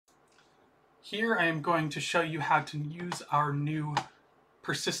Here I am going to show you how to use our new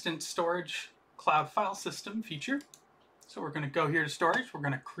persistent storage cloud file system feature. So we're going to go here to storage. We're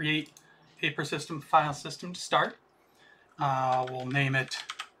going to create a persistent file system to start. We'll name it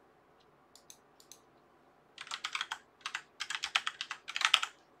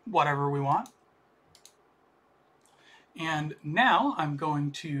whatever we want. And now I'm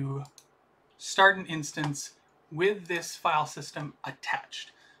going to start an instance with this file system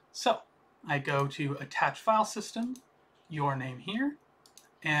attached. So I go to attach file system, your name here,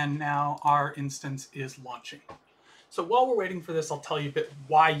 and now our instance is launching. So while we're waiting for this, I'll tell you a bit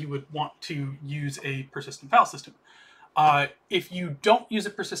why you would want to use a persistent file system. If you don't use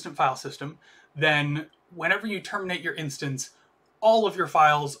a persistent file system, then whenever you terminate your instance, all of your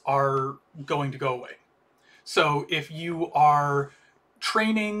files are going to go away. So if you are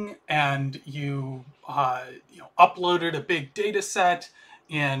training and you uploaded a big data set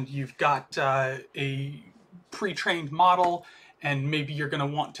and you've got a pre-trained model and maybe you're going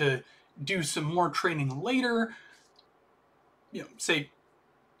to want to do some more training later, say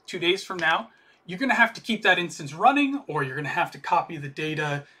 2 days from now, you're going to have to keep that instance running, or you're going to have to copy the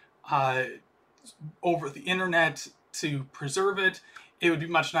data over the internet to preserve it. It would be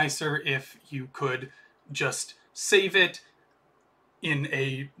much nicer if you could just save it in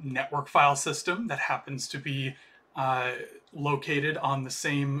a network file system that happens to be located on the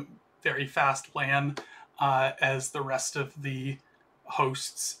same very fast LAN as the rest of the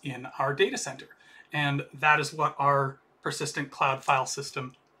hosts in our data center. And that is what our persistent cloud file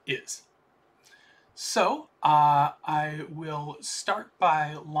system is. So I will start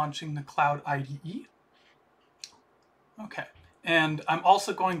by launching the Cloud IDE. Okay, and I'm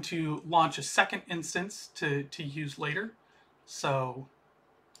also going to launch a second instance to use later. So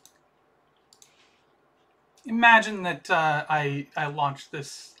imagine that I launch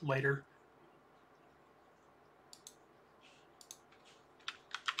this later.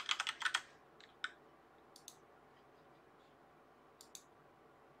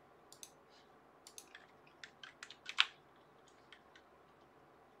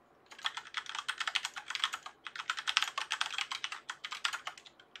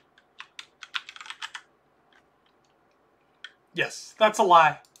 Yes, that's a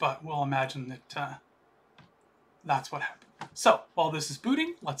lie, but we'll imagine that that's what happened. So while this is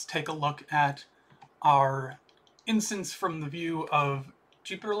booting, let's take a look at our instance from the view of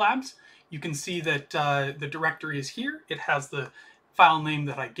Jupyter Labs. You can see that the directory is here. It has the file name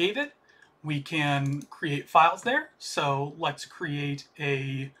that I gave it. We can create files there. So let's create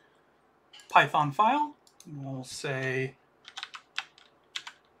a Python file. We'll say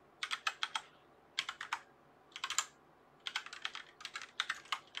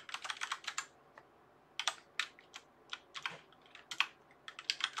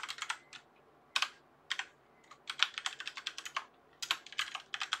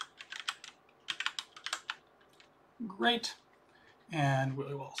great, and we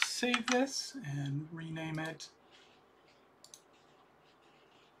will save this and rename it.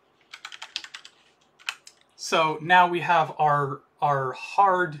 So now we have our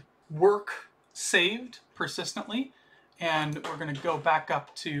hard work saved persistently, and we're going to go back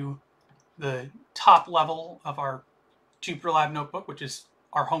up to the top level of our Jupyter Lab notebook, which is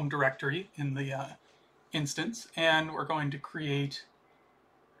our home directory in the instance, and we're going to create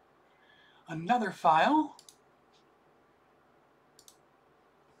another file.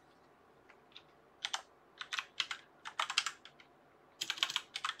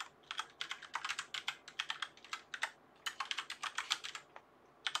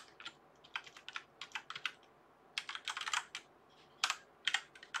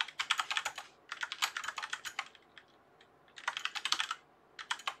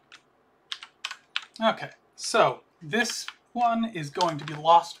 Okay, so this one is going to be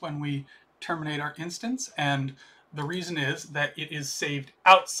lost when we terminate our instance, and the reason is that it is saved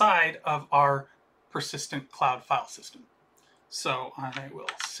outside of our persistent cloud file system. So I will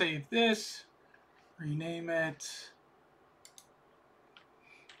save this, rename it,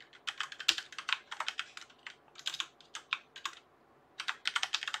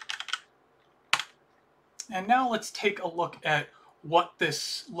 and now let's take a look at what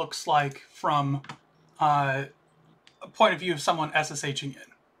this looks like from a point of view of someone SSHing in.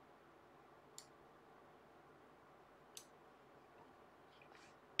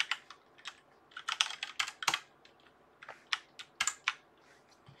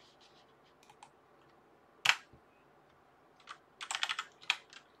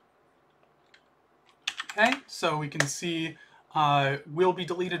 Okay, so we can see will be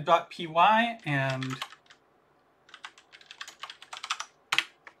deleted.py and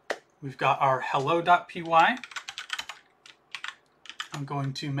We've got our hello.py. I'm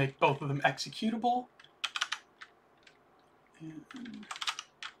going to make both of them executable.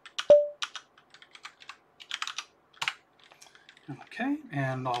 Okay,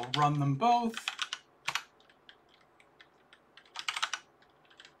 and I'll run them both.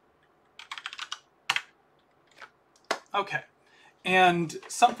 Okay, and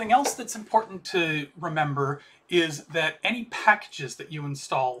something else that's important to remember is that any packages that you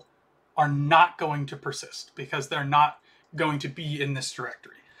install are not going to persist because they're not going to be in this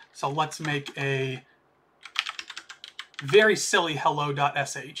directory. So let's make a very silly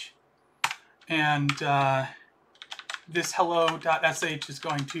hello.sh. And this hello.sh is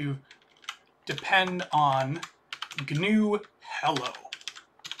going to depend on GNU hello.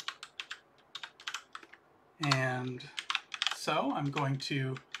 And so I'm going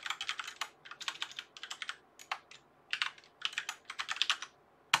to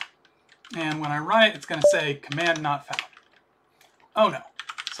and when I run it, it's going to say command not found. Oh no.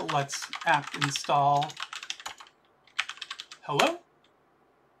 So let's apt install hello.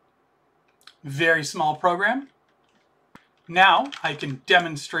 Very small program. Now I can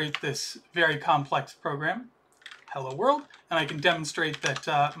demonstrate this very complex program, hello world, and I can demonstrate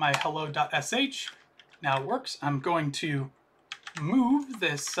that my hello.sh now works. I'm going to move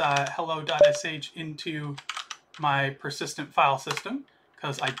this hello.sh into my persistent file system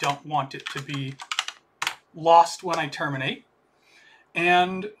because I don't want it to be lost when I terminate.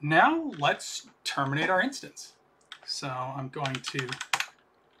 And now let's terminate our instance. So I'm going to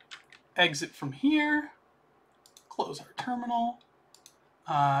exit from here, close our terminal.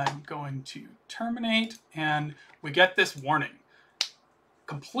 I'm going to terminate, and we get this warning.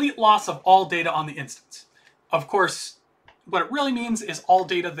 Complete loss of all data on the instance. Of course, what it really means is all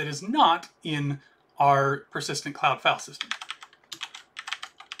data that is not in our persistent cloud file system.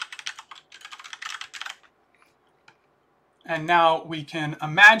 And now we can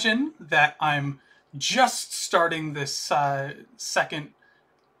imagine that I'm just starting this second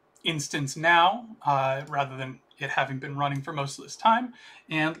instance now, rather than it having been running for most of this time.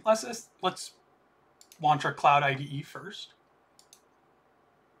 And let's launch our Cloud IDE first.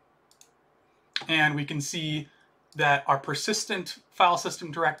 And we can see that our persistent file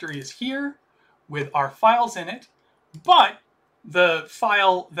system directory is here with our files in it, but the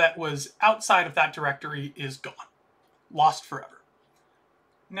file that was outside of that directory is gone, lost forever.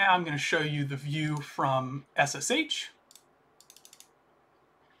 Now I'm going to show you the view from SSH.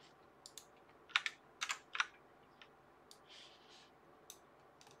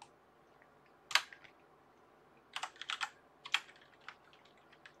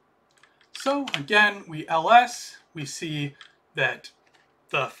 So again, we ls, we see that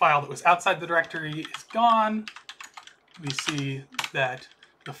the file that was outside the directory is gone. We see that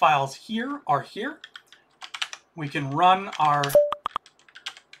the files here are here. We can run our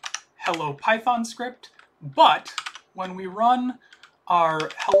hello Python script, but when we run our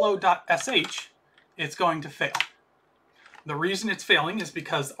hello.sh, it's going to fail. The reason it's failing is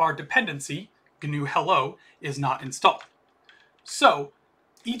because our dependency, GNU hello, is not installed. So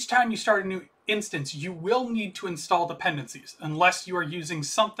each time you start a new instance, you will need to install dependencies unless you are using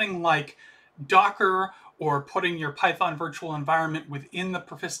something like Docker or putting your Python virtual environment within the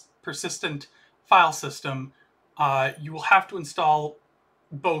persistent file system. You will have to install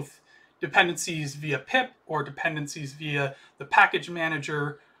both dependencies via pip or dependencies via the package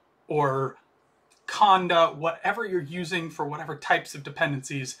manager or conda, whatever you're using for whatever types of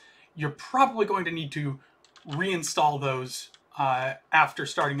dependencies. You're probably going to need to reinstall those after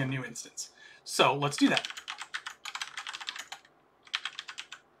starting a new instance. So let's do that.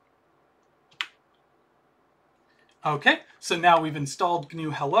 Okay, so now we've installed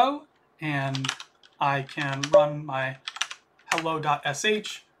GNU hello, and I can run my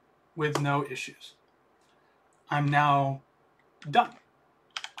hello.sh with no issues. I'm now done.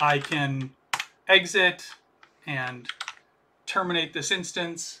 I can exit and terminate this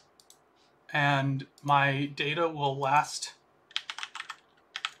instance, and my data will last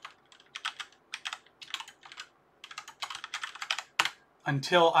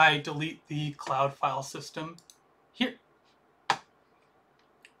until I delete the cloud file system here.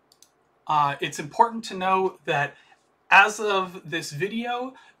 It's important to know that as of this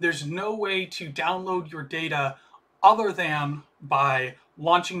video, there's no way to download your data other than by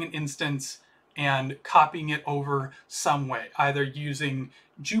launching an instance and copying it over some way, either using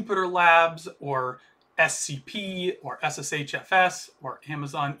Jupyter Labs or SCP or SSHFS or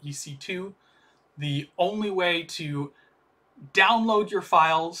Amazon EC2. The only way to download your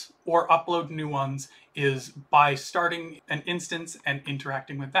files or upload new ones is by starting an instance and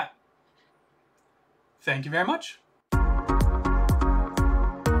interacting with that. Thank you very much.